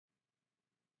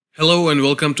Hello and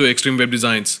welcome to Extreme Web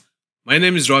Designs. My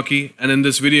name is Rocky, and in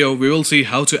this video we will see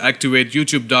how to activate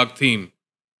YouTube dark theme.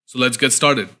 So let's get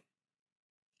started.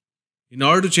 In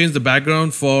order to change the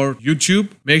background for YouTube,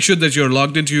 make sure that you're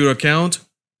logged into your account,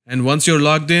 and once you're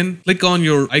logged in, click on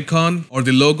your icon or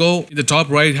the logo in the top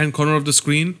right hand corner of the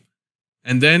screen,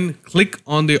 and then click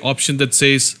on the option that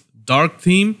says dark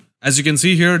theme. As you can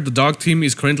see here, the dark theme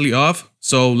is currently off,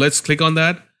 so let's click on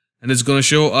that. And it's going to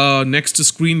show a next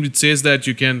screen which says that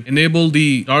you can enable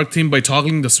the dark theme by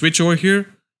toggling the switch over here.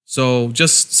 So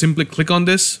just simply click on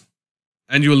this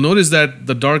and you will notice that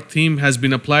the dark theme has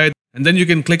been applied, and then you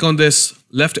can click on this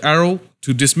left arrow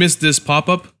to dismiss this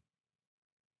pop-up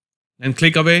and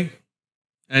click away.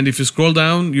 And if you scroll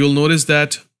down, you'll notice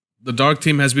that the dark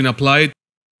theme has been applied.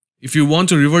 If you want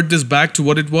to revert this back to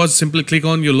what it was, simply click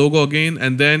on your logo again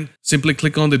and then simply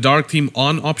click on the dark theme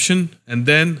on option, and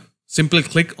then simply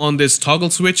click on this toggle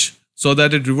switch so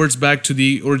that it reverts back to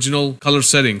the original color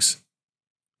settings.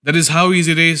 That is how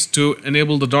easy it is to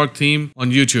enable the dark theme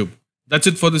on YouTube. That's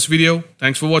it for this video.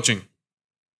 Thanks for watching.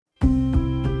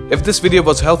 If this video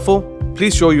was helpful,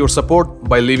 please show your support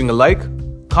by leaving a like,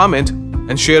 comment,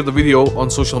 and share the video on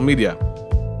social media.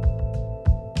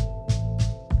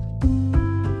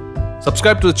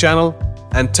 Subscribe to the channel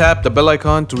and tap the bell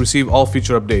icon to receive all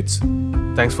future updates.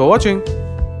 Thanks for watching.